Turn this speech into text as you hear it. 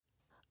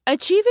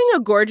Achieving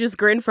a gorgeous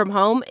grin from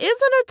home isn't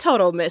a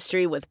total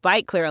mystery with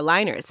Byte Clear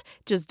aligners.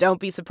 Just don't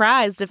be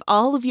surprised if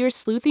all of your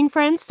sleuthing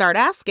friends start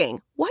asking,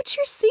 "What's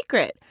your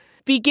secret?"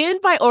 Begin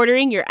by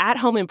ordering your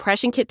at-home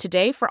impression kit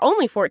today for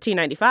only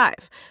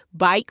 $14.95.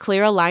 Byte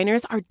Clear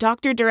aligners are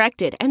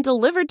doctor-directed and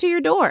delivered to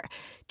your door.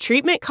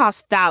 Treatment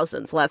costs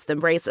thousands less than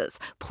braces.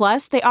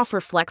 Plus, they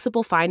offer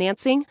flexible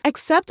financing,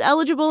 accept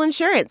eligible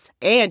insurance,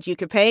 and you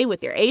can pay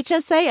with your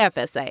HSA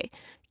FSA.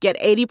 Get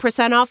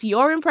 80% off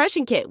your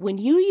impression kit when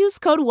you use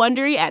code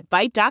WONDERY at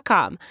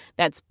Byte.com.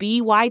 That's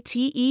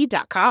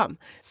BYTE.com.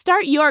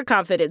 Start your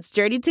confidence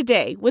journey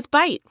today with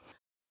Byte.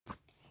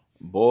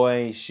 Boy,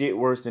 ain't shit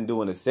worse than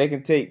doing a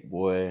second take,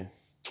 boy.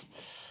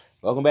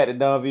 Welcome back to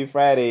Don V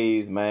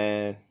Fridays,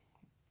 man.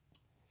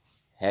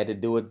 Had to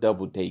do a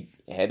double take.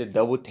 Had to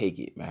double take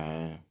it,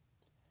 man.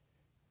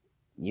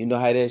 You know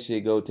how that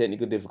shit go,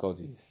 technical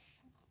difficulties.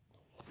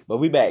 But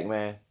we back,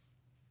 man.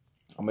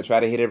 I'm going to try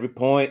to hit every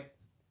point.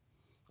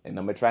 And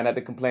I'm going to try not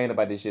to complain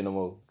about this shit no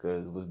more.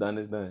 Because what's done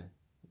is done.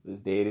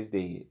 What's dead is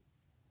dead.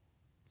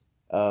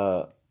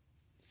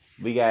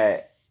 We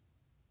got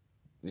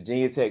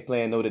Virginia Tech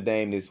playing Notre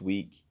Dame this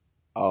week.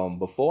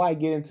 Before I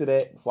get into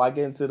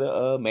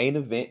the main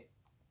event,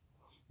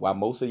 while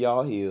most of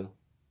y'all here,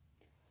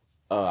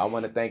 I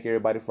want to thank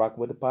everybody for rocking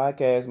with the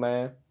podcast,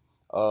 man.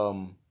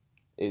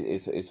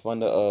 It's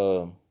fun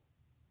to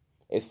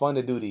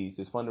do these.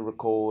 It's fun to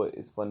record.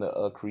 It's fun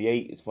to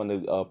create. It's fun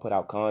to put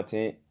out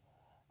content.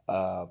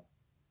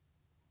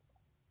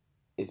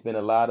 It's been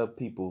a lot of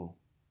people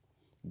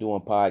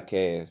doing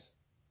podcasts,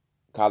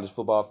 college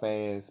football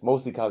fans,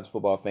 mostly college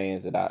football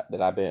fans that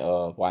I've been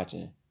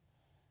watching,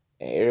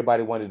 and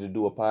everybody wanted to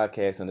do a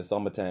podcast in the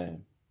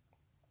summertime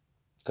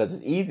because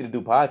it's easy to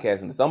do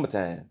podcasts in the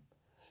summertime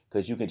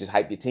because you can just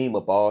hype your team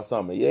up all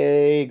summer.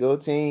 Yay, go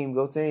team,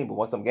 go team! But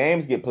once some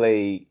games get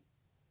played,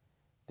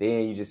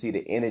 then you just see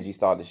the energy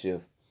start to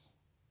shift.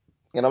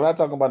 And I'm not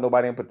talking about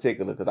nobody in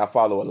particular because I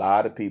follow a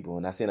lot of people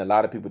and I've seen a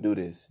lot of people do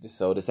this.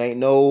 So this ain't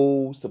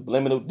no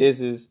subliminal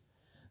disses,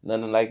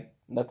 nothing like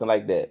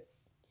that.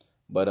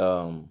 But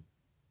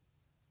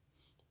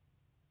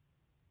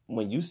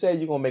when you say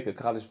you're gonna make a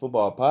college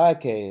football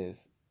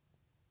podcast,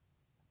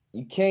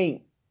 you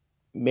can't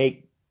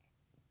make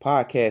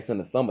podcasts in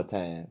the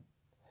summertime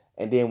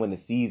and then when the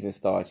season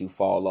starts you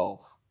fall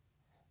off.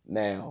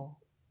 Now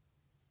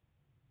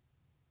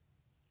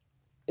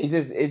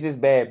it's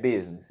just bad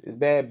business. It's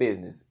bad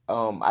business.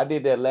 I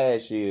did that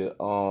last year.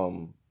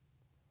 I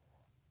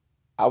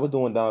was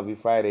doing Don V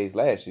Fridays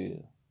last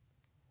year.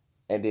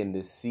 And then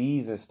the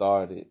season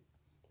started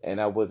and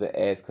I wasn't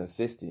as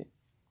consistent.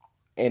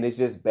 And it's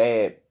just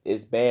bad.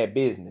 It's bad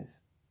business.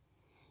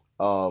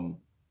 I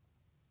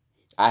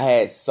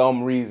had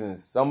some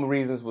reasons. Some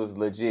reasons was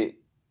legit.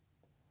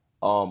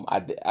 I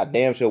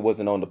damn sure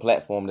wasn't on the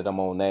platform that I'm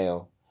on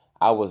now.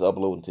 I was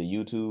uploading to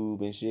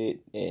YouTube and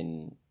shit,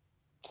 and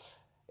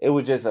it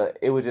was just a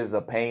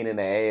pain in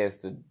the ass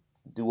to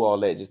do all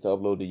that just to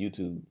upload to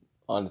YouTube,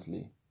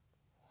 honestly.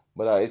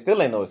 But it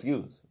still ain't no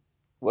excuse.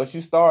 Once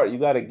you start, you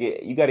gotta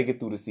get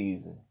through the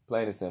season.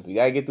 Plain and simple. You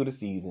gotta get through the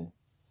season.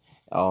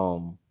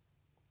 And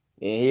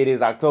here it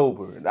is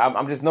October.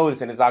 I'm just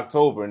noticing it's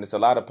October, and it's a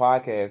lot of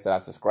podcasts that I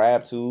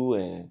subscribe to,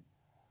 and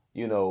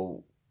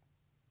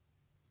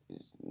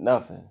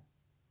nothing.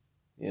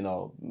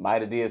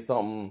 Might have did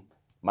something.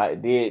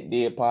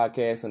 Did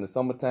podcasts in the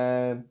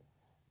summertime,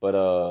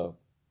 but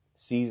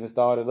season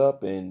started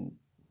up and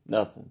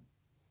nothing.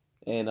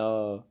 And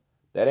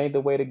that ain't the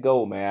way to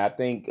go, man. I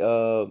think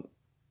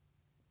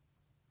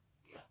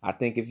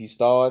if you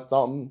start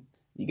something,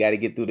 you got to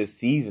get through the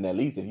season at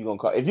least. If you're gonna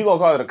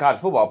call it a college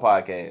football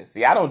podcast.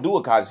 See, I don't do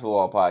a college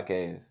football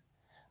podcast.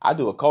 I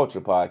do a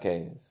culture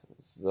podcast.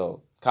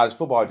 So college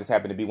football just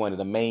happened to be one of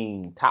the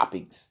main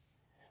topics,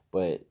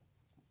 but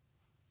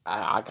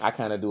I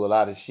kind of do a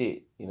lot of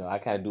shit. I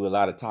kind of do a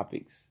lot of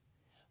topics.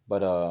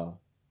 But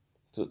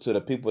to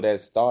the people that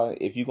start,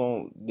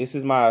 this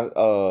is my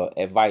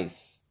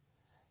advice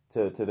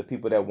to the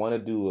people that want to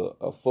do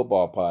a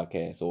football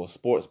podcast or a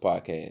sports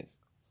podcast.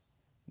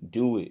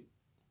 Do it.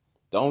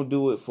 Don't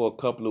do it for a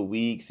couple of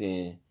weeks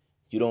and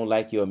you don't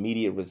like your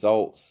immediate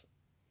results.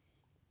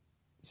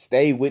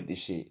 Stay with the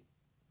shit.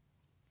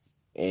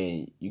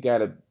 And you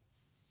gotta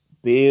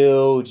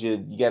build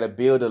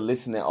a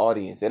listening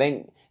audience. It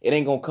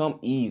ain't gonna come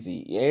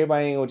easy.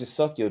 Everybody ain't gonna just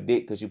suck your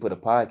dick because you put a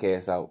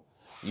podcast out.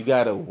 You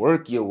gotta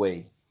work your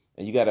way,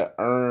 and you gotta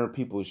earn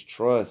people's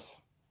trust.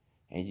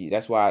 And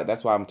that's why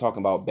I'm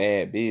talking about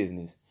bad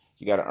business.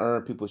 You gotta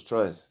earn people's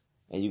trust,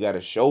 and you gotta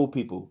show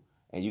people,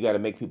 and you gotta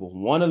make people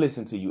want to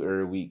listen to you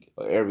every week,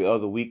 or every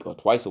other week, or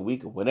twice a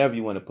week, or whenever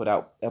you want to put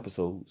out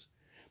episodes.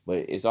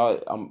 But it's all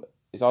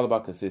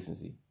about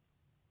consistency.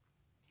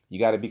 You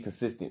got to be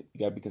consistent. You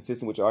got to be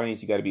consistent with your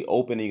audience. You got to be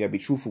open and you got to be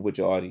truthful with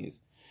your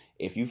audience.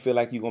 If you feel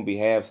like you're going to be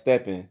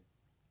half-stepping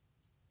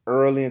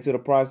early into the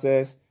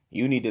process,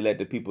 you need to let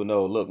the people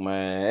know, look,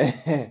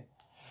 man,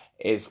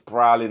 it's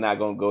probably not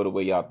going to go the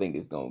way y'all think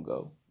it's going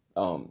to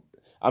go.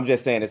 I'm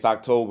just saying it's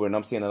October and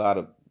I'm seeing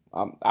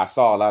I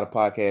saw a lot of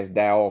podcasts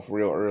die off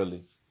real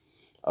early.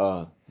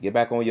 Get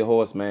back on your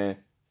horse, man.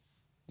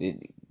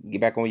 Get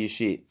back on your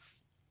shit.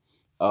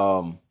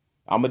 I'm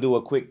gonna do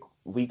a quick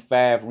week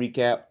 5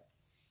 recap,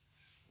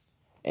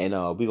 and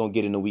we're gonna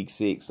get into week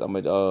 6.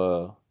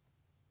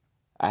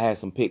 I had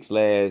some picks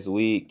last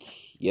week.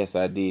 Yes,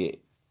 I did.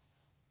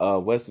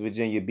 West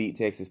Virginia beat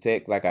Texas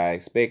Tech like I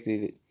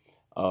expected.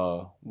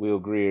 Will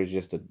Grier is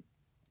just the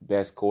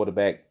best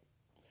quarterback,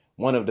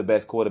 one of the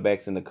best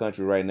quarterbacks in the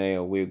country right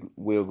now.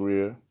 Will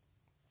Grier.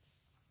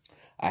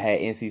 I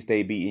had NC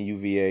State beating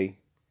UVA,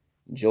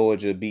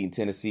 Georgia beating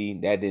Tennessee.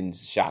 That didn't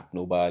shock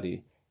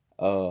nobody.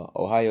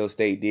 Ohio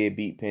State did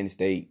beat Penn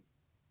State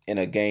in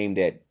a game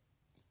that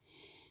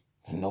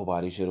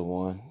nobody should have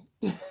won.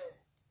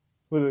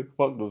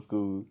 Fuck those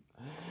schools.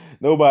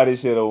 Nobody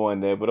should have won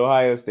that, but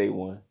Ohio State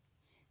won.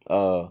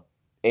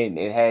 And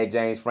it had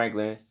James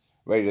Franklin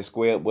ready to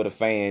square up with a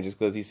fan just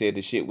because he said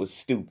the shit was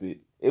stupid.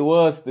 It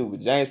was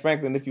stupid. James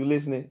Franklin, if you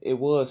listening, it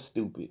was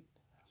stupid.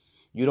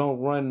 You don't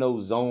run no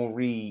zone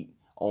read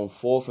on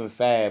 4th and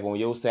 5 on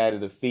your side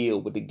of the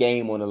field with the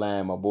game on the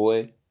line, my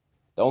boy.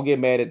 Don't get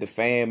mad at the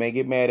fan, man.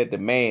 Get mad at the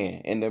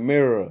man in the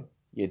mirror,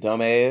 you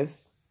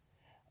dumbass.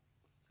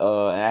 And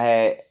I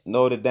had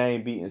Notre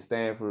Dame beating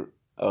Stanford.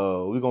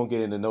 We're going to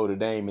get into Notre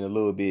Dame in a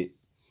little bit.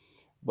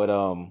 But,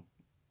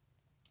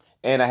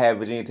 and I had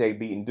Virginia Tech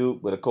beating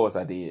Duke, but of course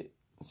I did.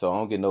 So I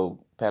don't get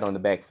no pat on the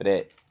back for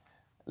that.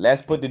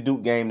 Let's put the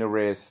Duke game to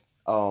rest.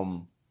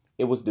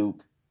 It was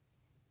Duke.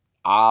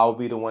 I'll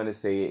be the one to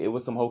say it. It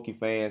was some Hokie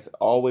fans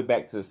all the way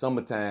back to the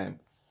summertime.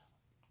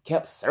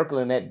 Kept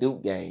circling that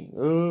Duke game.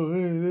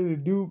 Oh,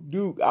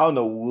 Duke. I don't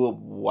know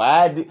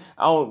why.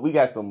 We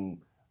got some.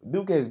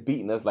 Duke has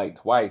beaten us like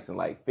twice in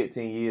like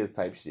 15 years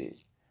type shit.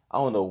 I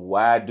don't know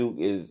why Duke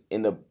is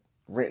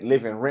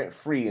living rent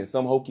free in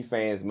some Hokie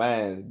fans'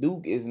 minds.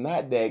 Duke is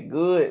not that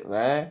good,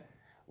 man.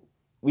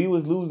 We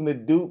was losing to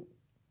Duke.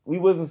 We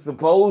wasn't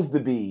supposed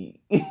to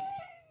be.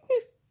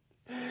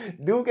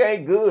 Duke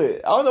ain't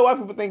good. I don't know why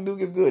people think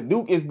Duke is good.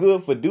 Duke is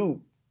good for Duke.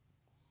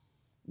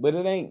 But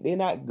they're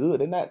not good.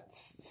 They're not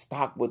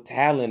stocked with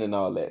talent and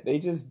all that. They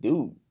just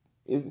do.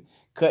 It's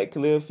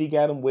Cutcliffe, he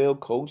got them well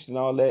coached and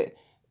all that.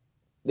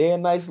 They're a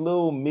nice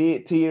little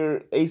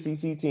mid-tier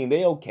ACC team.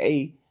 They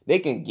okay. They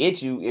can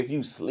get you if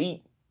you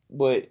sleep.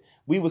 But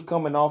we was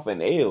coming off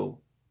an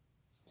L.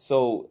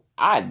 So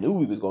I knew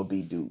we was going to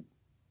beat Duke.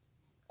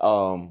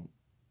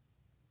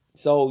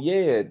 So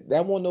yeah,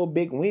 that wasn't no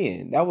big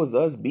win. That was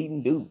us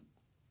beating Duke.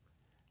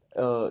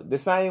 The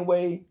same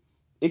way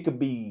it could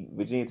be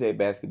Virginia Tech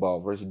basketball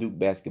versus Duke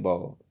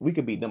basketball. We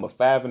could be number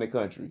 5 in the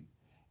country.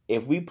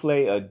 If we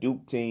play a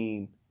Duke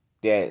team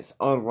that's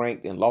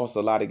unranked and lost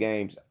a lot of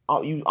games,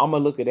 I'm going to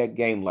look at that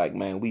game like,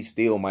 man, we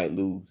still might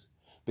lose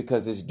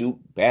because it's Duke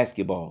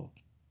basketball.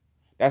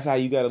 That's how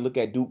you got to look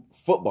at Duke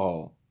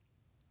football.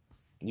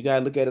 You got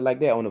to look at it like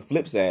that. On the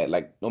flip side,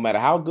 like no matter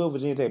how good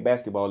Virginia Tech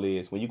basketball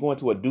is, when you go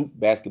into a Duke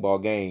basketball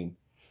game,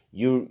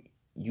 you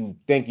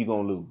think you're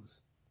going to lose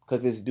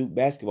because it's Duke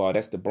basketball.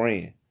 That's the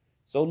brand.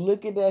 So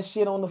look at that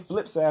shit on the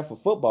flip side for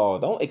football.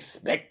 Don't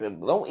expect it.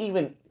 Don't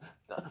even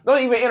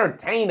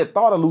entertain the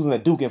thought of losing to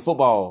Duke in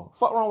football.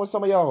 Fuck wrong with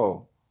some of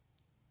y'all?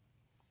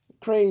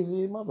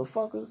 Crazy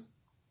motherfuckers.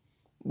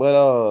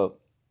 But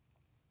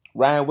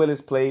Ryan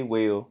Willis played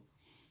well.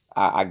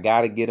 I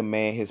gotta get a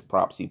man his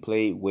props. He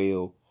played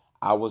well.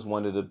 I was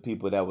one of the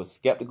people that was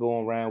skeptical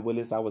on Ryan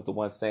Willis. I was the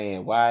one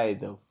saying, why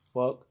the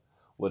fuck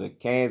would a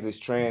Kansas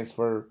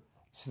transfer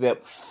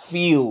step a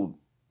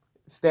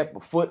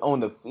foot on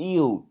the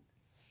field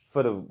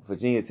for the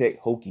Virginia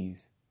Tech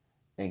Hokies?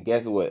 And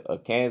guess what? A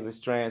Kansas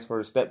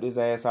transfer stepped his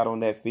ass out on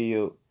that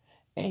field,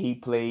 and he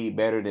played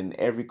better than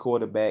every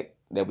quarterback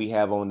that we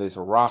have on this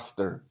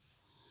roster.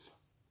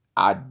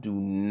 I do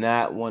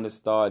not want to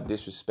start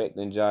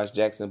disrespecting Josh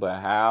Jackson, but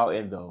how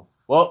in the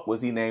fuck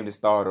was he named the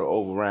starter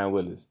over Ryan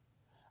Willis?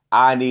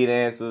 I need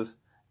answers.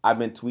 I've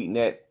been tweeting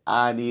that.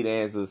 I need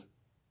answers.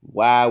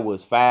 Why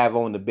was 5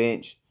 on the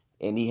bench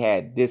and he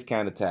had this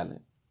kind of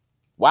talent?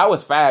 Why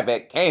was 5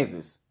 at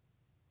Kansas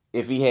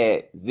if he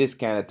had this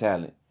kind of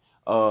talent?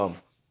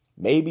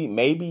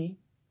 Maybe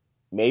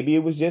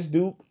it was just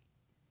Duke.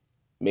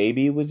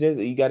 Maybe it was just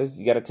you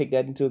gotta take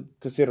that into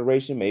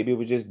consideration. Maybe it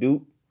was just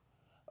Duke.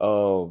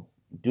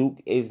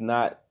 Duke is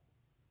not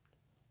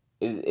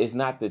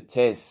the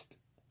test.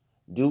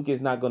 Duke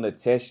is not gonna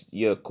test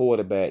your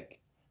quarterback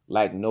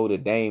like Notre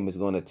Dame is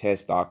gonna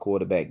test our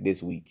quarterback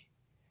this week.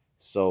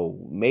 So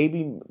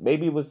maybe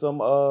it was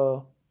some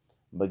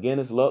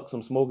beginner's luck,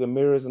 some smoke and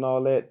mirrors and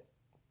all that.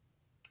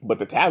 But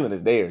the talent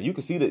is there. You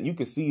can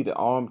see the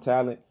arm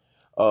talent.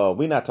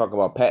 We're not talking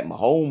about Pat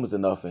Mahomes or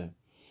nothing.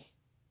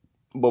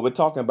 But we're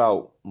talking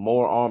about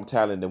more arm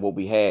talent than what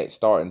we had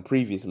starting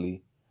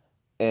previously.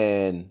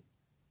 And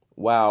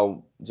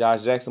while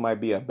Josh Jackson might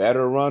be a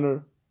better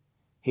runner,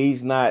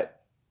 he's not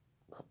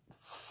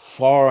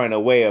far and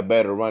away a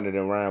better runner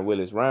than Ryan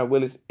Willis. Ryan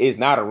Willis is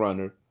not a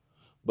runner,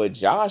 but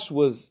Josh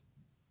was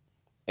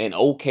an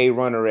okay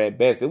runner at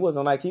best. It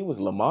wasn't like he was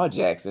Lamar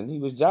Jackson. He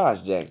was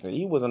Josh Jackson.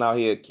 He wasn't out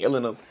here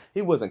killing them.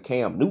 He wasn't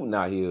Cam Newton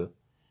out here.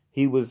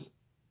 He was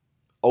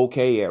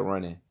okay at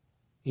running.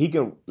 he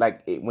can,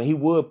 like, when he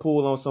would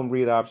pull on some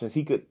read options,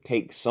 he could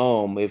take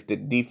some. If the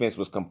defense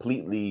was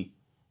completely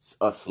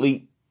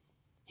asleep,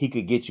 he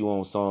could get you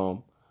on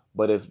some.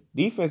 But if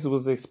defense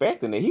was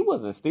expecting it, he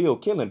wasn't still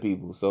killing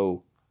people.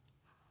 So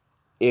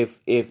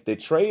if the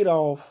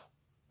trade-off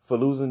for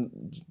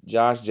losing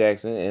Josh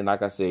Jackson, and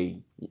like I say,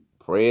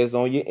 prayers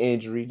on your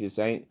injury.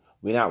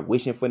 We're not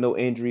wishing for no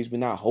injuries. We're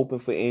not hoping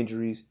for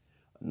injuries.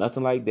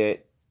 Nothing like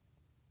that.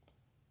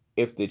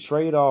 If the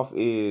trade-off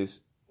is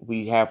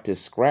we have to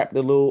scrap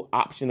the little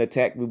option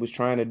attack we was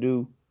trying to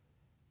do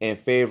in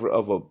favor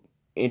of a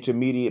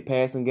intermediate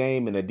passing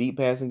game and a deep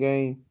passing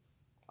game,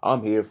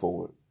 I'm here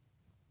for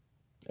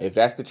it. If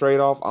that's the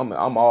trade-off,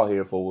 I'm all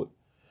here for it,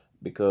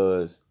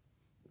 because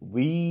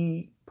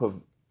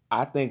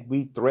I think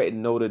we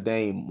threaten Notre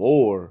Dame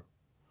more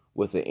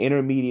with an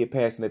intermediate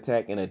passing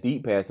attack and a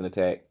deep passing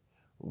attack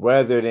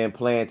rather than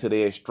playing to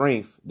their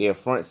strength, their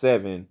front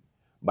seven,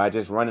 by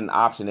just running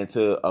option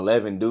into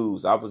 11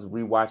 dudes. I was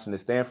rewatching the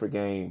Stanford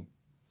game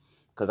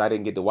because I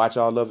didn't get to watch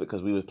all of it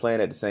because we was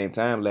playing at the same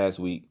time last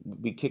week.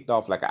 We kicked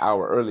off like an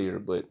hour earlier,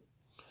 but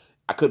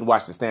I couldn't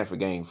watch the Stanford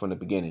game from the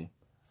beginning.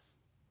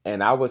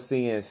 And I was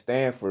seeing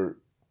Stanford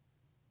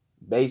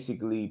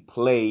basically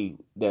play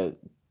the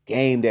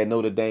game that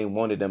Notre Dame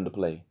wanted them to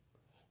play.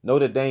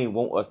 Notre Dame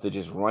want us to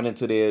just run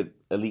into their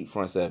elite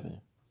front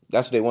seven.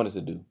 That's what they want us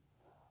to do.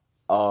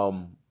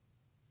 I'm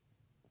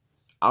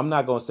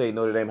not going to say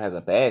Notre Dame has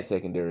a bad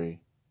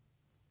secondary.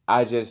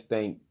 I just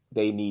think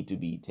they need to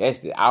be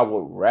tested. I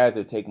would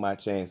rather take my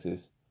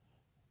chances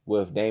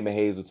with Damon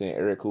Hazelton,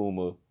 Eric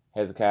Kuma,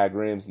 Hezekiah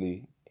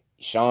Grimsley,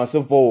 Sean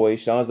Savoy.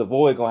 Sean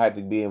Savoy going to have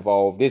to be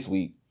involved this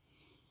week.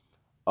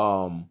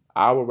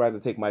 I would rather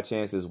take my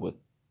chances with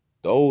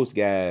those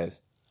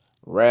guys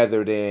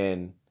rather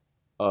than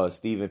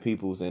Stephen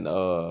Peoples and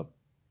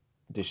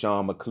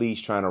Deshaun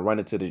McLeish trying to run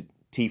into the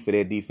teeth of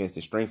their defense,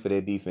 the strength of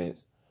their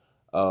defense.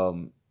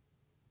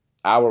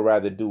 I would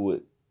rather do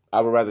it.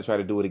 I would rather try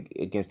to do it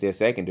against their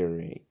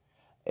secondary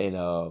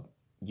and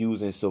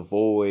using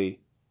Savoy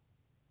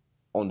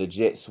on the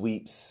jet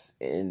sweeps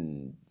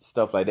and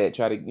stuff like that.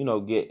 Try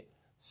to, get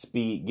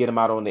speed, get him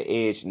out on the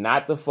edge,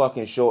 not the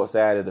fucking short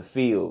side of the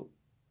field,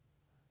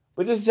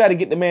 but just try to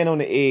get the man on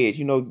the edge,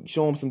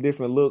 show him some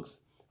different looks.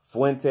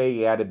 Fuente,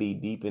 you got to be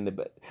deep in the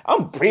back.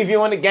 I'm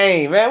previewing the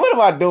game, man. What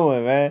am I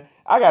doing, man?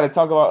 I got to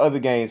talk about other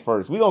games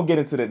first. We're going to get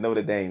into the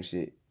Notre Dame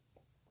shit.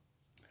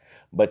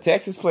 But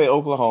Texas played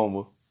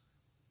Oklahoma.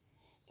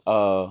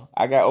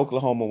 I got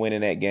Oklahoma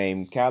winning that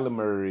game. Kyler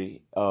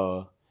Murray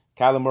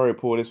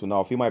pulled this one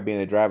off. He might be in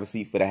the driver's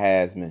seat for the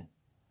Heisman.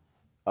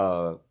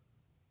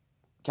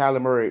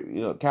 Kyler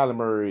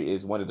Murray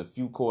is one of the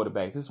few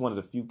quarterbacks. This is one of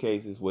the few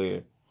cases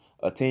where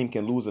a team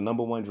can lose a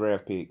number one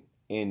draft pick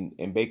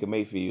in Baker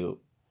Mayfield,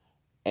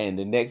 and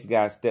the next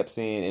guy steps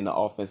in and the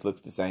offense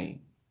looks the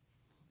same.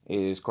 It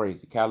is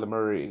crazy. Kyler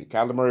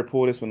Murray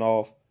pulled this one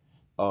off.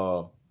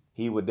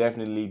 He would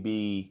definitely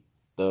be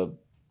the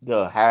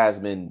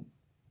Heisman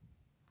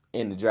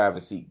in the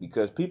driver's seat,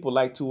 because people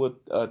like Tua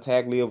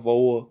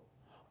Tagovailoa,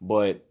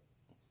 but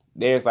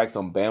there's like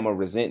some Bama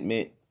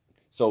resentment.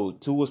 So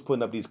Tua's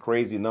putting up these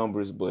crazy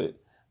numbers, but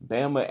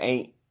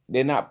Bama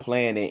they're not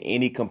playing in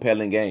any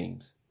compelling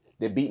games.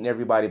 They're beating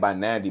everybody by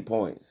 90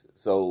 points.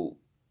 So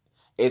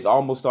it's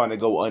almost starting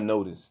to go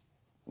unnoticed.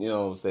 You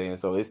know what I'm saying?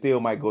 So it still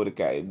might go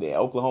to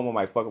Oklahoma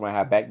might fuck around,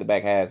 have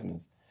back-to-back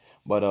Heismans.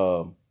 But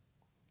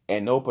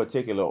in no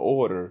particular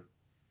order,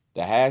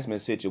 the Heisman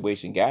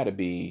situation got to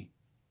be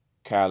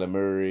Kyler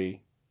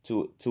Murray,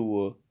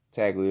 Tua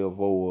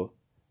Tagovailoa,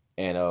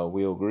 and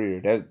Will Grier.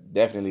 That's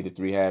definitely the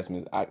three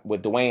Heismans.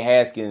 With Dwayne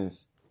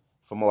Haskins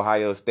from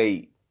Ohio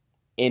State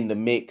in the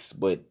mix,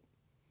 but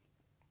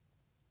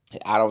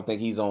I don't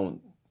think he's on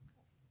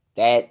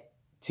that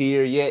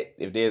tier yet.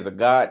 If there's a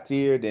God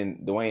tier, then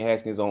Dwayne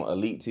Haskins on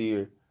elite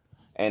tier.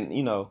 And,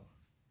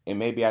 and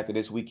maybe after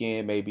this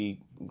weekend,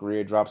 maybe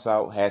Grier drops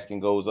out,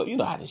 Haskins goes up. You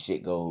know how this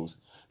shit goes.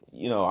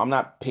 I'm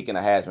not picking a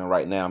Heisman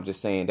right now. I'm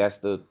just saying that's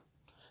the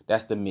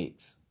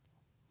mix.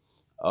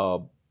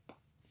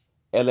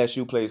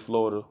 LSU plays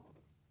Florida.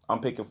 I'm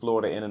picking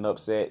Florida in an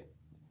upset.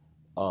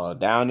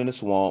 Down in the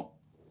swamp.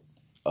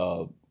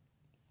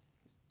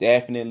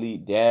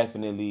 Definitely.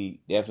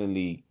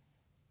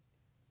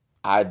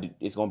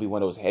 It's gonna be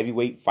one of those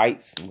heavyweight fight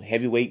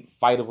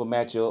of a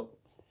matchup.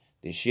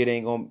 This shit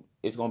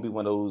it's gonna be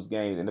one of those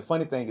games. And the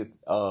funny thing is,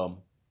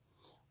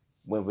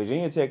 when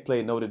Virginia Tech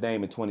played Notre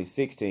Dame in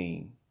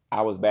 2016,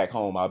 I was back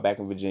home. I was back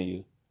in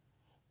Virginia.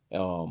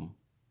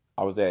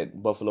 I was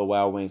at Buffalo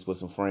Wild Wings with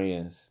some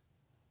friends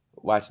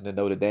watching the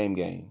Notre Dame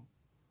game.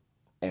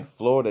 And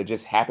Florida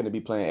just happened to be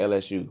playing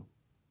LSU.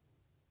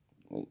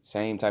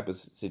 Same type of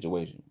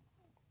situation.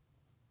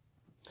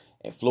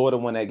 And Florida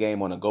won that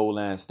game on a goal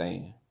line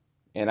stand.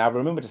 And I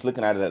remember just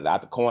looking at it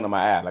out the corner of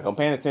my eye. Like, I'm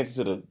paying attention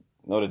to the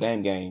Notre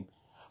Dame game.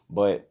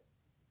 But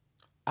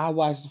I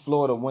watched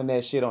Florida win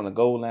that shit on a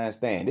goal line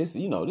stand. This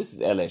is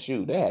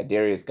LSU. They had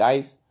Darius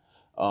Geis.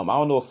 I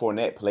don't know if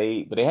Fournette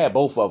played, but they had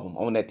both of them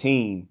on that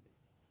team.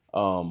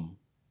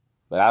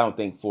 But I don't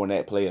think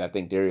Fournette played. I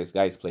think Darius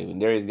Geis played.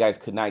 And Darius Geis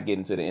could not get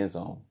into the end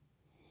zone.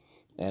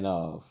 And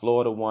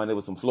Florida won. There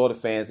was some Florida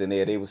fans in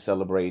there. They were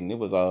celebrating. It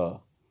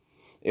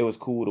was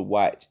cool to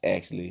watch,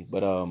 actually.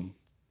 But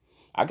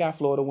I got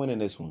Florida winning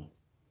this one.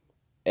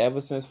 Ever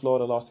since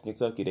Florida lost to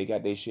Kentucky, they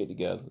got their shit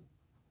together.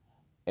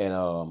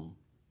 And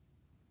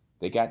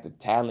they got the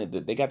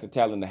talent. They got the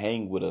talent to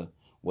hang with a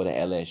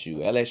LSU.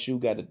 LSU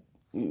got the.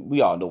 We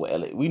all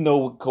know we know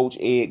what Coach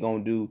Ed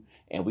gonna do,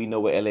 and we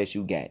know what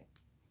LSU got.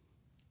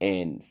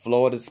 And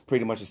Florida's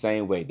pretty much the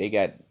same way. They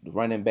got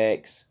running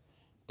backs.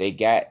 They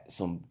got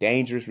some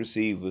dangerous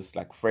receivers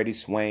like Freddie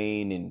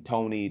Swain and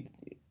Tony.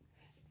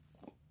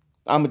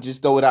 I'm going to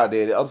just throw it out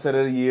there. The upset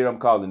of the year, I'm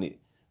calling it.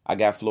 I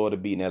got Florida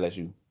beating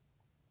LSU.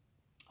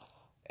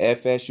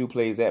 FSU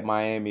plays at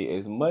Miami.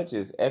 As much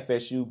as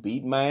FSU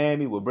beat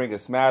Miami will bring a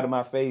smile to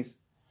my face,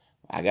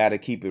 I got to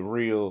keep it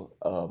real.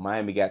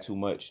 Miami got too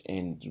much.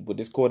 And with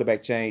this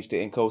quarterback change to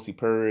N'Kosi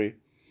Perry,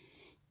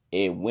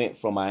 it went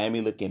from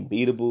Miami looking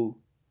beatable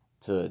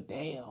to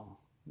damn.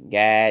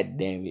 God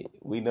damn it.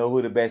 We know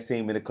who the best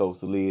team in the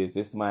Coastal is.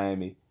 It's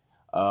Miami.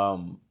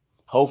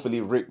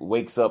 Hopefully Rick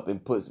wakes up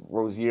and puts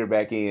Rozier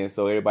back in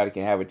so everybody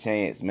can have a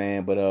chance,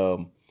 man. But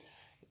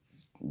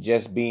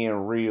just being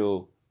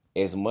real,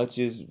 as much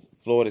as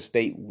Florida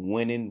State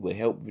winning would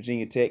help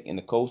Virginia Tech in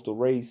the Coastal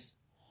race,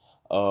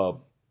 Florida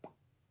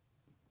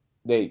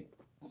State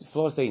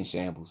in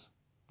shambles.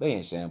 They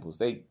in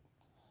shambles.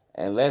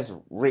 Unless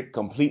Rick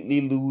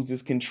completely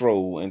loses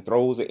control and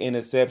throws an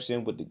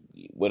interception with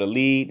a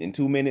lead in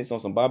 2 minutes on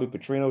some Bobby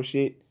Petrino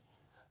shit,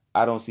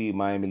 I don't see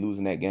Miami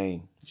losing that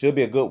game. Should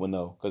be a good one,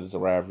 though, because it's a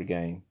rivalry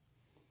game.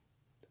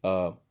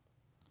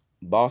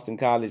 Boston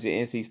College at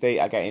NC State.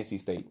 I got NC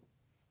State.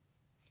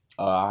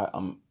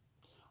 I'm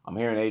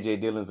hearing A.J.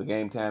 Dillon's a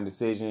game-time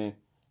decision.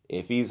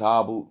 If he's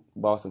hobbled,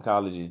 Boston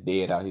College is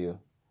dead out here.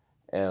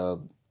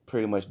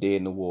 Pretty much dead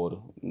in the water.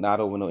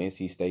 Not over no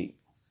NC State.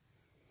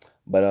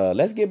 But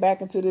let's get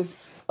back into this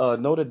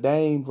Notre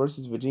Dame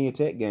versus Virginia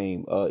Tech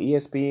game.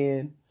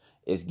 ESPN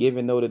is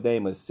giving Notre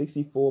Dame a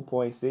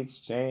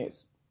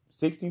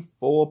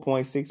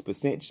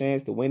 64.6%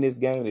 chance to win this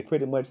game. They're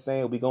pretty much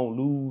saying we're going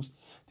to lose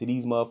to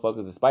these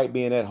motherfuckers despite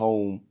being at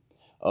home.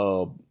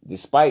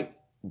 Despite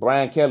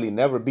Brian Kelly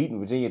never beating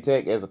Virginia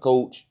Tech as a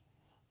coach.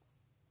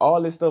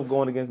 All this stuff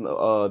going against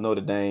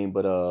Notre Dame.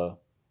 But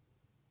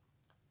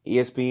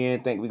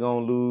ESPN think we're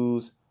going to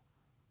lose.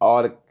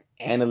 All the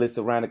analysts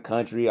around the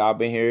country, I've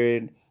been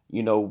hearing,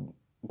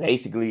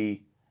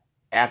 basically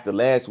after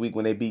last week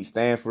when they beat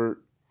Stanford,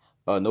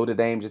 Notre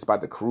Dame just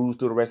about to cruise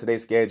through the rest of their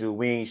schedule.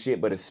 We ain't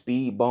shit but a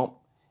speed bump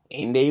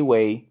in their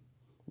way.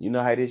 You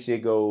know how this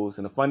shit goes.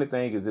 And the funny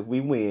thing is if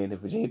we win,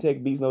 if Virginia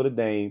Tech beats Notre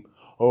Dame,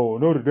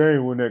 Notre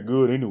Dame wasn't that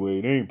good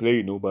anyway. They ain't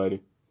played nobody.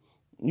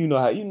 You know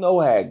how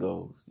it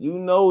goes. You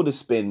know the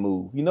spin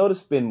move. You know the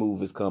spin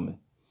move is coming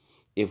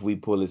if we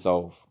pull this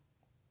off.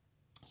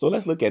 So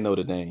let's look at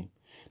Notre Dame.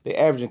 They're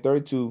averaging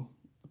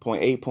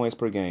 32.8 points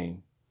per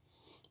game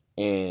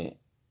and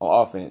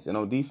on offense. And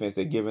on defense,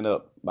 they're giving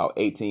up about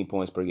 18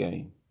 points per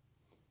game.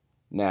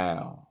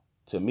 Now,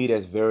 to me,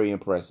 that's very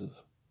impressive.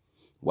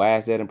 Why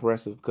is that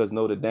impressive? Because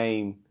Notre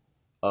Dame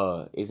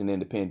is an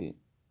independent.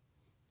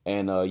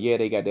 And,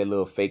 they got that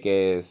little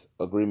fake-ass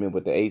agreement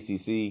with the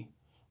ACC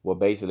where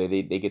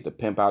basically they get to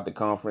pimp out the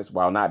conference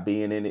while not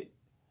being in it.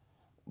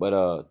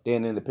 But they're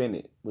an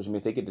independent, which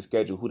means they get to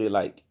schedule who they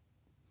like.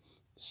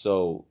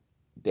 So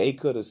they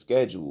could have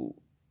scheduled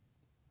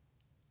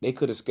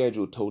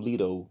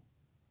Toledo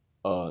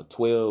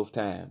 12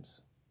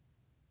 times.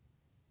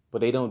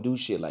 But they don't do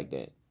shit like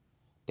that.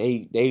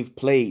 They've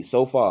played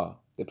so far.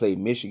 They played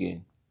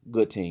Michigan,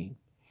 good team.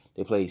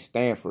 They played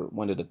Stanford,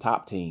 one of the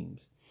top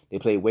teams. They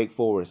played Wake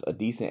Forest, a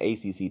decent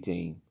ACC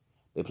team.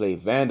 They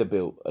played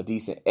Vanderbilt, a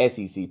decent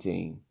SEC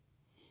team.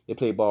 They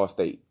played Ball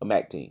State, a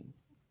MAC team.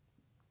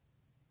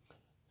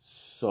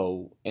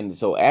 So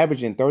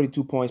averaging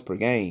 32 points per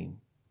game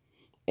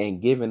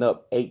and giving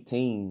up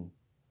 18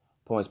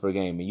 points per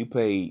game. And you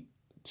played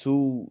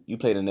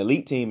an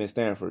elite team in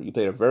Stanford. You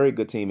played a very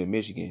good team in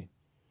Michigan.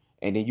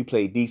 And then you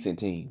played decent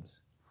teams.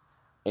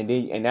 And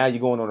now you're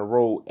going on the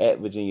road at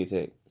Virginia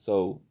Tech.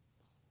 So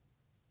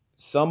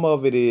some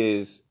of it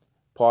is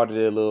part of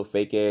their little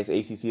fake ass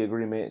ACC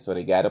agreement. So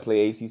they gotta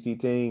play ACC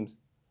teams.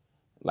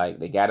 Like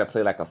they gotta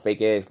play like a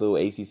fake ass little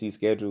ACC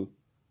schedule.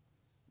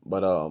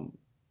 But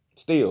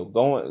still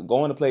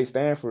going to play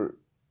Stanford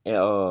and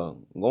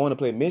going to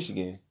play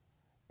Michigan,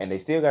 and they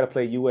still got to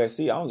play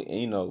USC.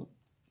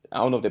 I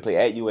don't know if they play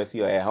at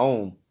USC or at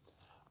home,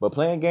 but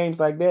playing games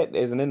like that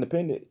as an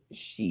independent,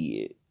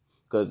 shit.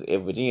 Because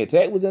if Virginia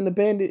Tech was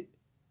independent,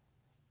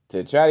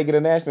 to try to get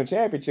a national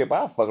championship,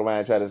 I'll fuck around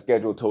and try to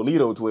schedule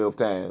Toledo 12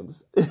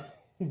 times. You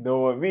know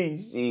what I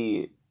mean?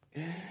 Shit.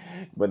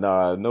 But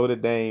nah, Notre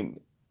Dame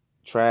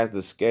tries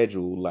to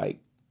schedule like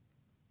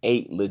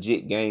 8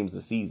 legit games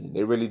a season.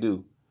 They really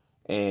do.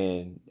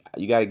 And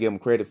you got to give them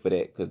credit for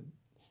that because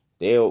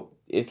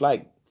it's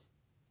like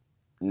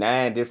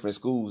 9 different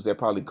schools that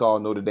probably call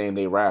Notre Dame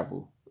their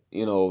rival.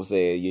 You know what I'm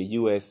saying?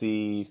 Your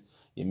USC's,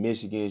 your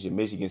Michigans, your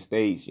Michigan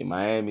States, your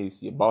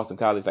Miamis, your Boston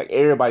College. Like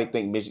everybody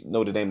think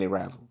Notre Dame they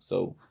rival.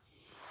 So,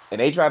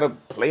 and they try to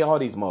play all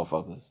these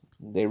motherfuckers.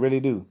 They really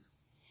do.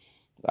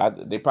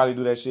 They probably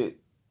do that shit.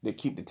 They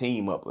keep the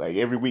team up. Like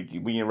every week,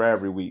 we in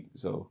rivalry week.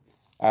 So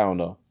I don't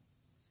know.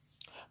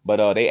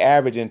 But they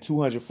averaging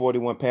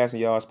 241 passing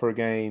yards per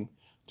game,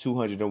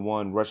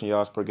 201 rushing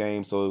yards per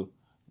game. So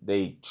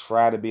they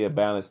try to be a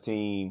balanced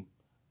team.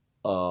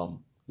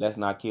 Let's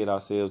not kid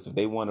ourselves. If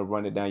they want to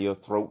run it down your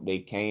throat, they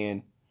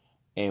can.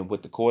 And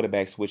with the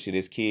quarterback switch to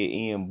this kid,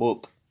 Ian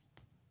Book,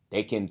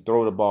 they can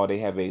throw the ball. They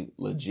have a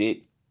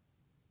legit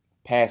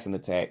passing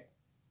attack.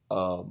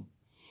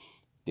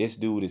 This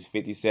dude is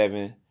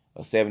 57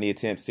 or 70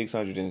 attempts,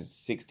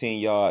 616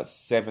 yards,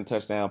 7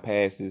 touchdown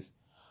passes.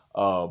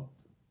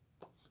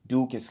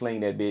 Dude can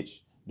sling that bitch.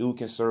 Dude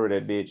can serve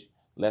that bitch.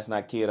 Let's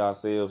not kid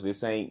ourselves.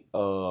 This ain't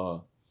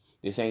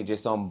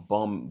just some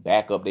bum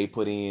backup they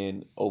put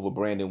in over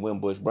Brandon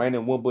Wimbush.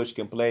 Brandon Wimbush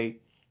can play.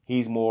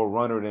 He's more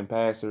runner than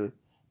passer.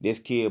 This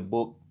kid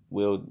Book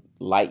will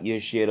light your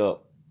shit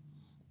up.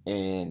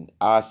 And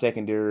our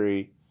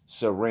secondary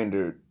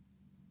surrendered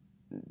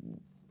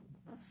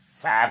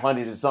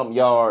 500 and something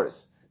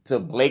yards to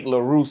Blake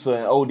LaRussa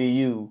and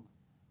ODU.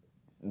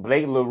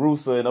 Blake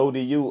LaRussa and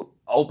ODU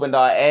opened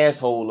our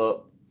asshole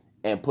up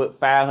and put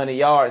 500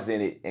 yards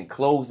in it and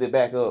closed it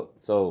back up.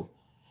 So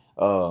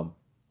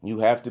you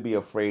have to be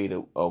afraid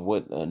of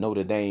what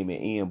Notre Dame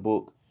and Ian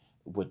Book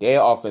with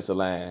their offensive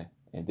line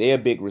and their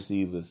big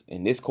receivers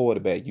and this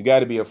quarterback. You got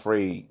to be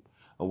afraid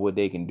of what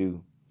they can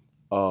do.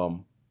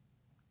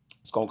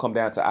 It's going to come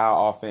down to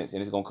our offense,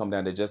 and it's going to come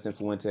down to Justin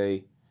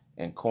Fuente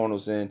and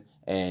Cornelson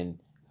and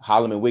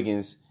Holloman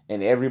Wiggins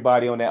and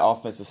everybody on that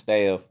offensive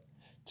staff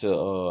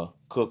to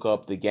cook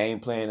up the game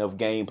plan of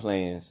game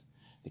plans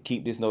to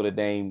keep this Notre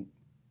Dame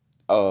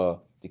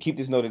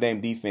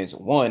defense,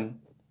 one,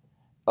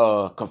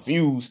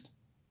 confused,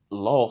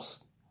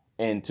 lost,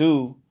 and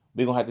two,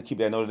 we're going to have to keep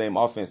that Notre Dame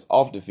offense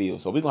off the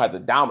field. So we're going to have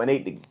to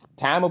dominate the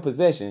time of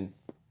possession,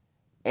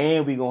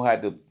 and we're going to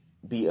have to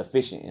be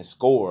efficient and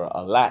score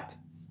a lot,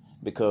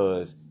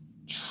 because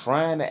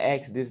trying to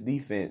ask this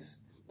defense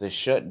to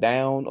shut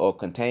down or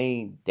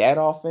contain that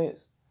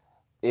offense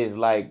is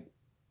I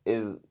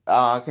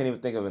can't even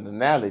think of an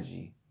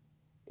analogy,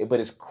 but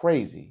it's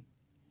crazy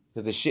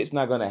because the shit's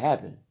not going to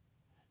happen.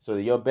 So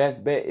your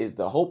best bet is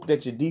to hope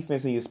that your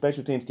defense and your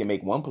special teams can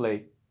make one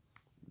play.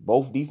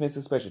 Both defense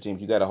and special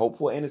teams. You got to hope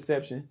for an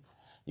interception.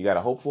 You got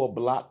to hope for a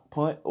block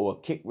punt or a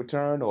kick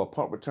return or a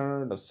punt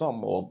return or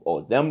something,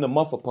 or them to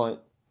muff a punt.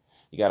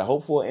 You got to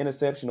hope for an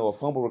interception or a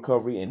fumble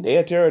recovery in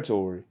their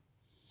territory.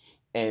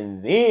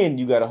 And then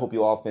you got to hope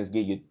your offense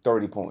give you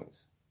 30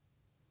 points.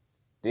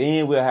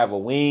 Then we'll have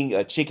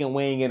a chicken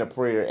wing and a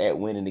prayer at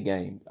winning the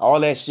game. All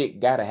that shit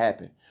got to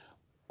happen.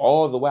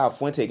 All the while,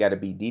 Fuente got to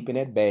be deep in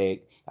that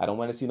bag. I don't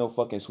want to see no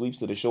fucking sweeps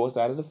to the short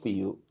side of the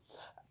field.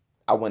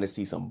 I want to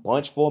see some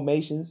bunch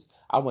formations.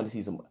 I want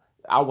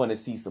to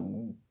see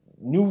some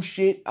new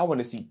shit. I want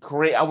to see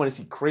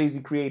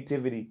crazy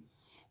creativity.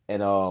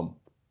 And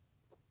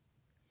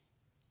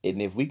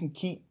if we can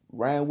keep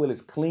Ryan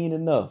Willis clean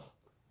enough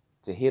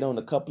to hit on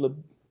a couple of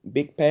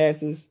big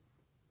passes,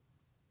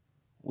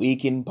 we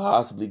can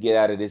possibly get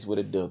out of this with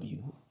a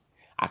W.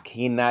 I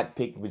cannot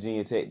pick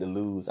Virginia Tech to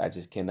lose. I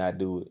just cannot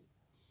do it.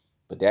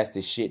 But that's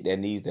the shit that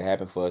needs to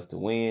happen for us to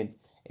win.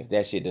 If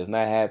that shit does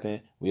not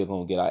happen, we're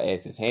going to get our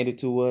asses handed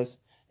to us.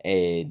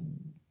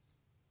 And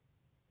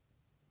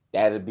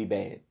that'll be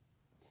bad.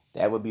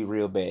 That would be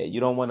real bad. You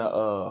don't want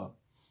to...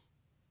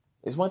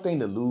 It's one thing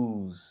to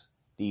lose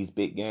these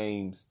big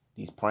games,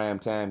 these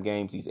primetime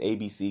games, these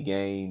ABC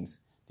games,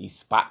 these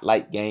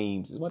spotlight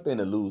games. It's one thing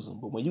to lose them.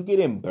 But when you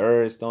get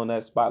embarrassed on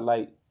that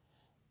spotlight,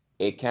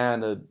 it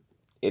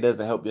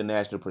doesn't help your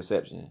national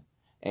perception.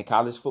 And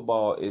college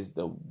football is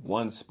the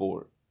one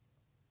sport,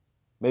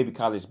 maybe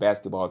college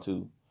basketball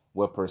too,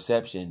 where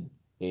perception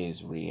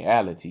is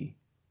reality.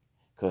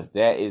 Because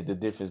that is the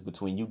difference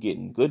between you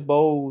getting good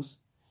bowls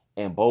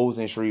and bowls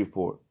in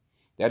Shreveport.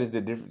 That is the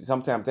difference.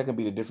 Sometimes that can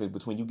be the difference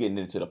between you getting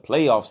into the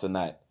playoffs or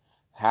not.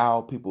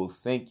 How people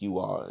think you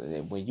are.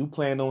 And when you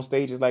playing on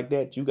stages like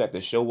that, you got to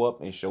show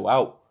up and show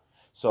out.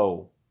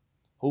 So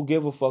who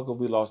give a fuck if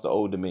we lost to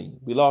Old Dominion?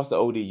 We lost to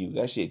ODU.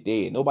 That shit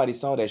dead. Nobody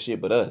saw that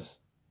shit but us.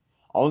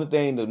 Only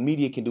thing the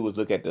media can do is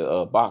look at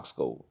the box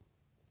score.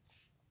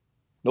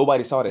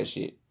 Nobody saw that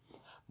shit.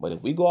 But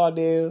if we go out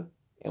there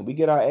and we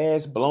get our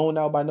ass blown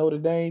out by Notre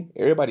Dame,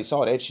 everybody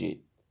saw that shit.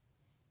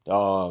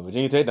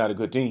 Virginia Tech not a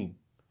good team.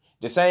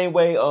 The same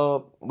way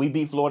we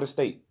beat Florida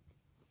State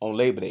on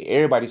Labor Day.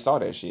 Everybody saw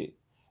that shit.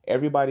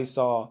 Everybody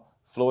saw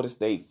Florida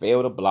State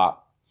fail to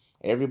block.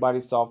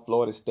 Everybody saw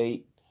Florida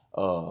State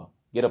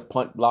get a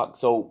punt block.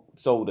 So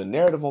the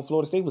narrative on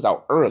Florida State was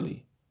out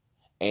early.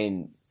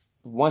 And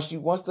once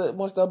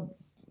the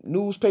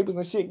newspapers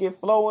and shit get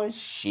flowing,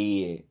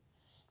 shit,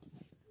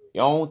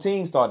 your own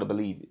team start to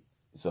believe it.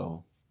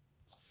 So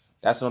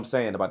that's what I'm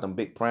saying about them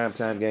big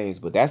primetime games.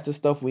 But that's the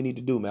stuff we need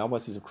to do, man. I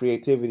want to see some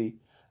creativity.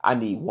 I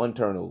need one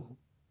turnover.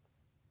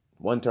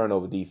 One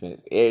turnover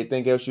defense.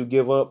 Everything else you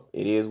give up,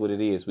 it is what it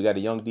is. We got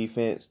a young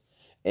defense,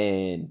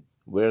 and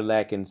we're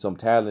lacking some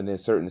talent in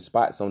certain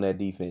spots on that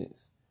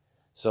defense.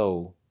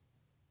 So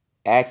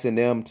asking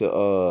them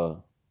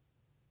to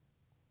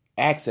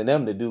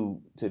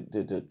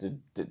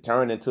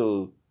turn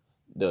into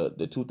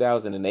the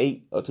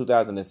 2008 or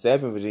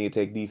 2007 Virginia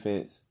Tech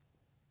defense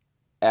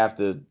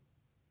after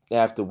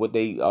what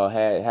they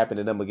had happened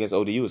to them against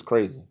ODU is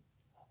crazy.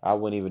 I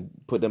wouldn't even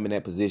put them in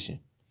that position.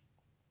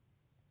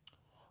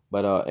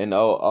 But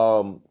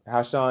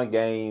Hashawn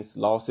Gaines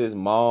lost his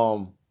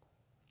mom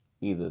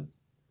either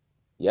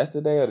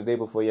yesterday or the day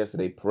before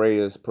yesterday.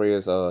 Prayers.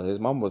 His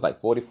mom was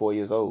like 44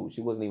 years old. She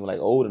wasn't even like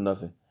old or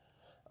nothing.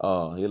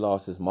 He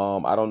lost his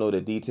mom. I don't know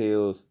the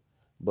details,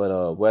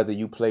 but whether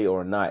you play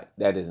or not,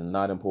 that is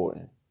not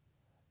important.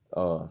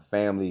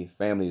 Family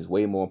is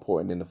way more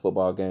important than the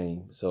football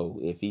game. So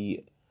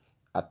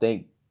I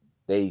think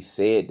they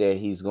said that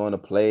he's going to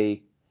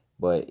play,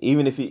 but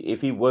even if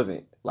he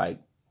wasn't, like,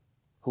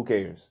 who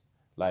cares?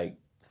 Like,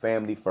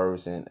 family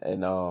first, and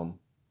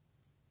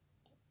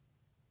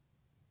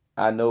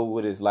I know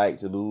what it's like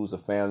to lose a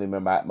family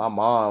member. My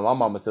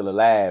mom is still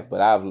alive, but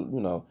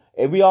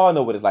and we all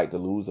know what it's like to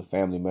lose a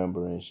family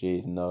member and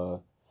shit. And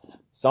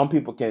some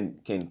people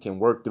can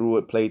work through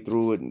it, play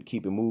through it, and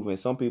keep it moving.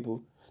 Some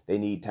people, they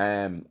need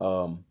time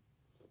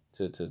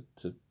to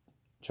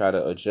try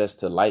to adjust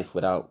to life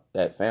without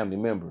that family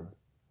member.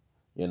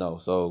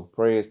 So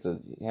prayers to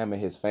him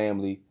and his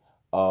family.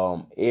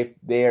 If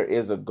there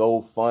is a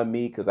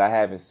GoFundMe, because I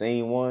haven't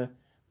seen one,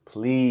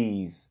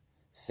 please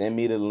send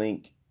me the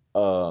link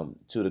to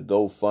the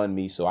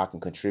GoFundMe so I can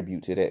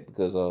contribute to that,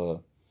 because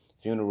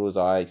funerals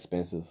are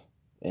expensive,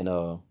 and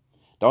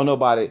don't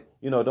nobody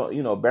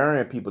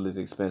burying people is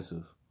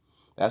expensive.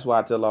 That's why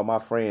I tell all my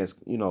friends,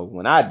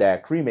 when I die,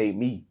 cremate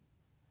me.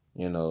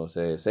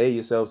 Save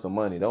yourself some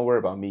money. Don't worry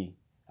about me.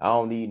 I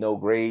don't need no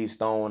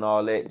gravestone,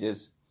 all that.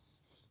 Just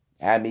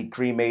have me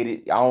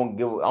cremated. I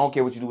don't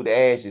care what you do with the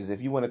ashes.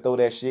 If you want to throw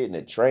that shit in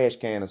a trash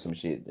can or some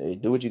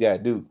shit, do what you gotta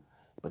do.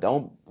 But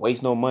don't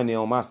waste no money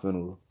on my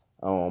funeral,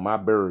 on my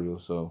burial.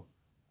 So,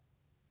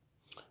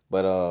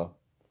 but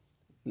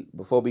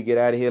before we get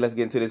out of here, let's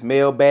get into this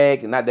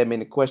mailbag. Not that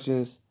many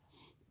questions.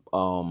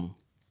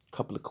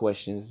 Couple of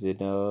questions, and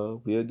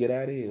we'll get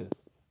out of here.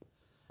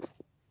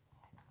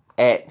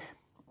 At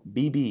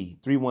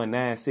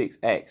BB3196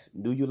 asks,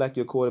 do you like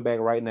your quarterback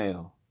right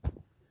now?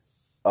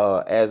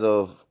 As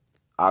of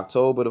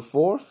October the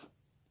 4th,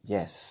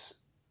 yes.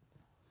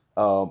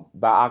 By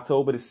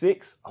October the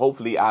 6th,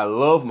 hopefully I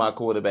love my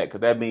quarterback,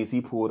 because that means he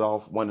pulled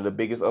off one of the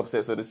biggest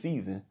upsets of the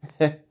season.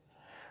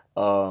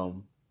 I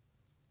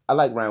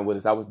like Ryan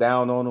Willis. I was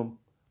down on him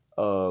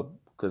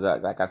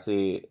because, like I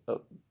said, a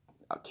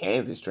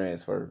Kansas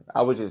transfer.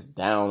 I was just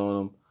down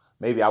on him.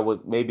 Maybe I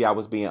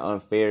was being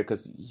unfair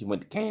because he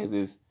went to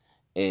Kansas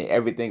and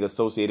everything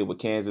associated with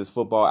Kansas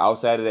football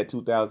outside of that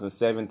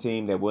 2007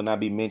 team that will not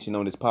be mentioned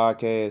on this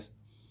podcast.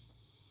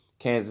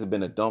 Kansas has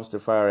been a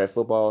dumpster fire at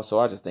football, so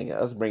I just think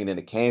us bringing in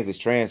a Kansas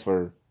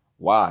transfer,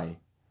 why?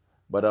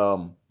 But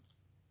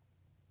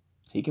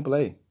he can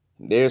play.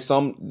 There's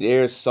some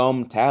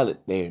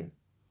talent there.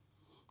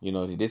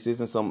 This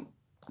isn't some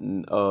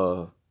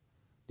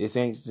this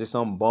ain't just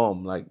some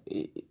bum. Like,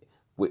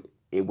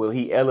 will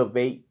he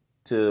elevate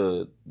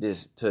to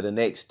the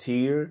next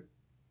tier?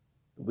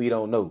 We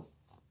don't know.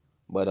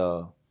 But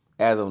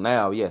as of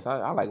now, yes,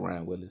 I like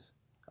Ryan Willis.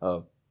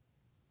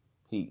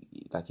 He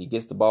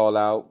gets the ball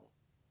out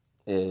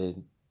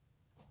and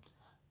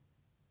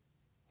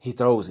he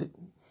throws it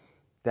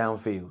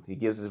downfield. He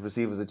gives his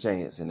receivers a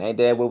chance. And ain't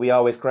that what we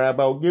always cry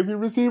about? Give your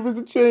receivers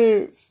a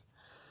chance.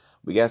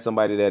 We got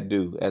somebody that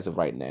do as of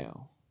right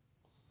now.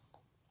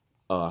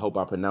 I hope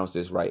I pronounced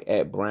this right.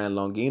 At Brian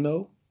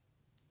Longino.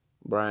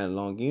 Brian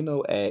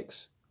Longino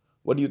asks,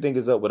 what do you think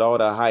is up with all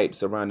the hype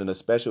surrounding the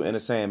special Enter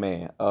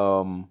Sandman?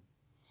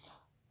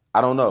 I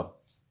don't know.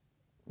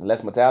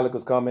 Unless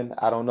Metallica's coming,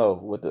 I don't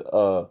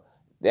know.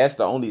 That's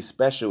the only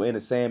special Enter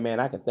Sandman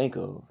I can think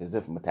of, is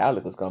if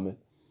Metallica's coming.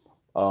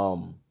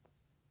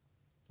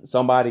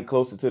 Somebody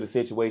closer to the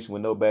situation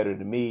would know better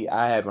than me.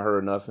 I haven't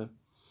heard nothing.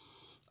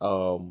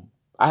 I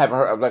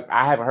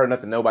haven't heard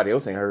nothing nobody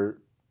else ain't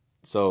heard.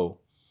 So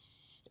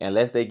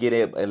unless they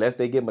get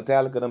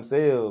Metallica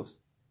themselves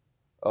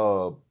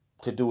to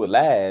do it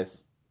live,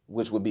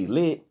 which would be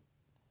lit,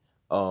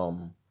 I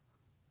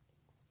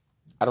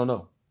don't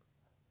know.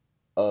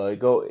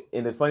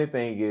 And the funny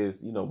thing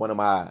is, one of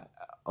my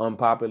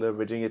unpopular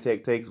Virginia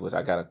Tech takes, which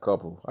I got a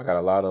couple, I got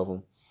a lot of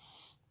them.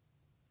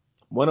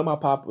 One of my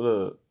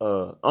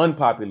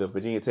unpopular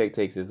Virginia Tech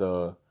takes is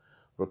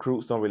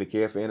recruits don't really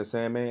care for Enter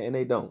Sandman, and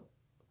they don't.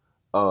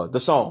 The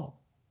song,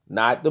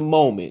 not the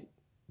moment,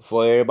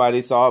 before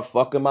everybody started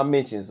fucking my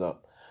mentions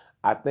up.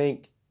 I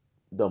think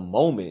the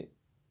moment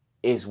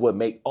is what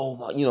make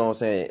you know what I'm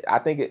saying? I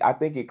think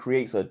it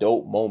creates a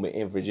dope moment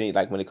in Virginia,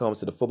 like when it comes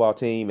to the football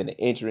team and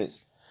the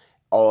entrance,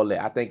 all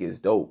that. I think it's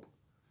dope.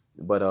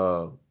 But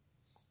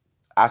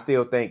I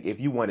still think if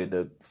you wanted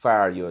to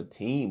fire your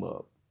team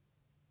up,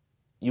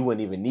 You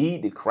wouldn't even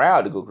need the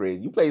crowd to go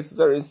crazy. You play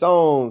certain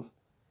songs,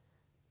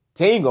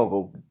 team gonna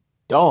go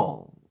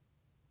dumb.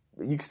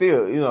 You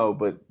still,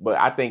 but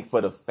I think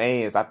for the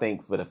fans,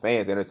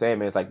 Enter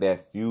Sandman is like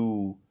that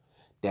fuel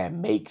that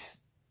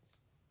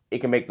it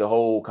can make the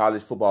whole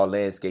college football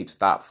landscape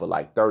stop for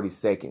like 30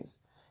 seconds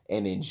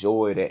and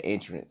enjoy the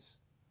entrance.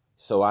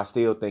 So I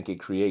still think it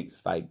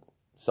creates like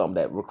something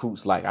that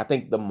recruits like. I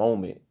think the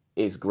moment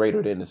is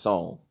greater than the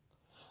song.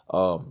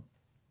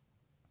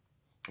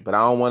 But I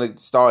don't want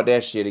to start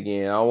that shit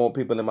again. I don't want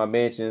people in my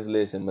mentions.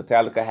 Listen,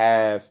 Metallica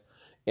have,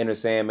 Enter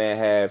Sandman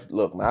have.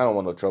 Look, man, I don't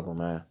want no trouble,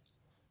 man.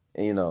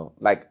 And,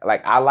 like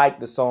I like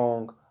the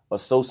song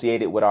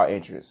associated with our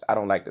entrance. I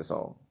don't like the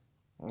song.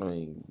 I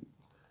mean,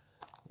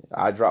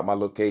 I drop my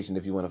location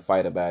if you want to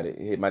fight about it.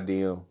 Hit my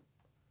DM.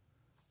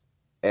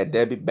 At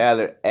Debbie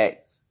Ballard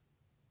X.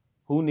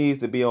 Who needs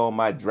to be on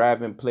my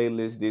driving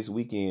playlist this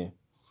weekend?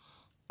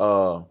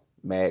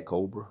 Mad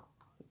Cobra.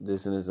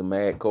 Listen to some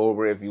Mad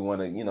Cobra if you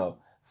want to,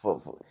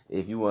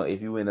 if you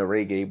in a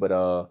reggae.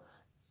 But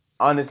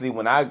honestly,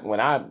 when I'm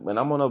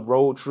on a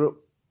road trip,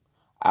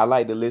 I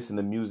like to listen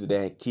to music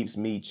that keeps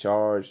me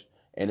charged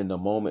and in the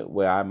moment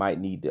where I might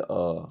need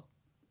to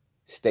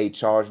stay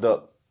charged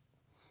up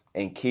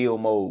and kill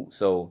mode.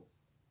 So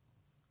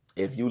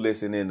if you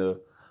listening to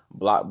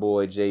Block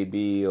Boy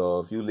JB,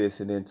 or if you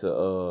listening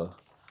to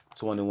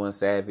 21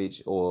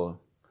 Savage, or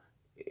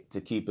to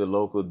keep it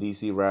local,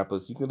 DC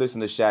rappers, you can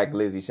listen to Shaq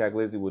Glizzy. Shaq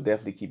Glizzy will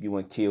definitely keep you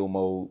in kill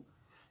mode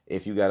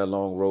if you got a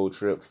long road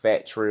trip.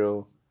 Fat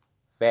Trill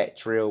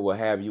will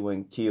have you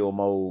in kill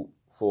mode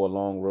for a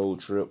long road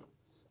trip.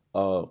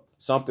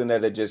 Something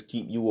that'll just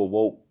keep you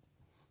awoke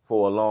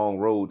for a long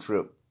road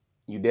trip.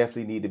 You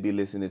definitely need to be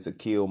listening to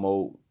kill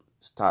mode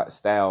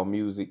style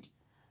music.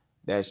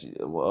 That's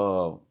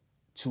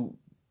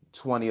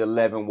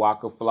 2011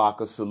 Waka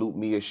Flocka, Salute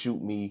Me or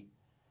Shoot Me.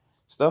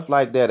 Stuff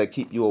like that will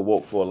keep you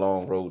awoke for a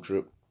long road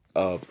trip.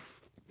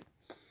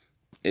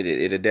 It'll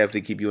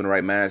definitely keep you in the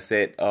right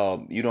mindset.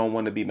 You don't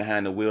want to be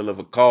behind the wheel of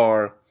a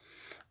car,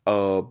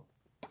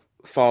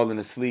 falling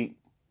asleep,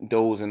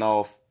 dozing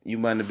off. You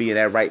want to be in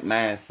that right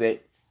mindset,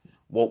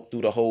 woke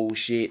through the whole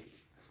shit.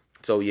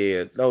 So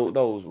yeah,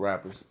 those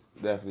rappers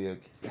definitely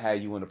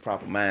have you in the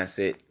proper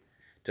mindset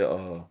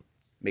to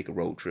make a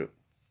road trip.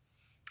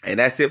 And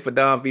that's it for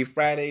Don V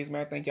Fridays,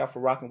 man. Thank y'all for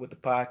rocking with the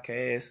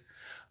podcast.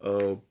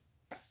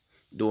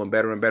 Doing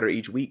better and better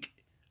each week.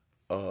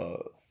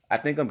 I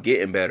think I'm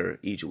getting better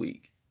each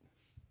week.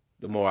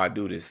 The more I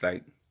do this,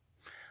 like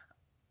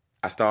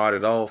I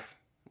started off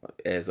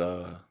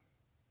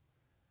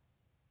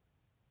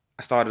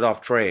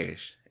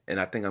trash, and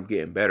I think I'm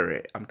getting better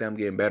at. I'm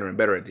getting better and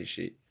better at this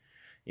shit,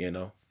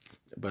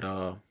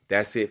 But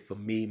that's it for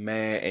me,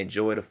 man.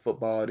 Enjoy the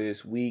football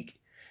this week.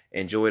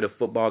 Enjoy the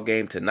football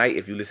game tonight.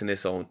 If you listen to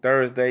this on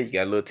Thursday, you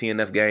got a little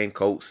TNF game,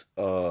 Colts,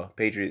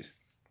 Patriots.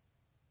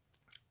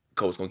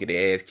 Colts gonna get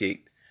their ass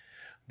kicked.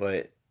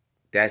 But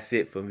that's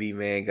it for me,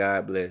 man.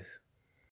 God bless.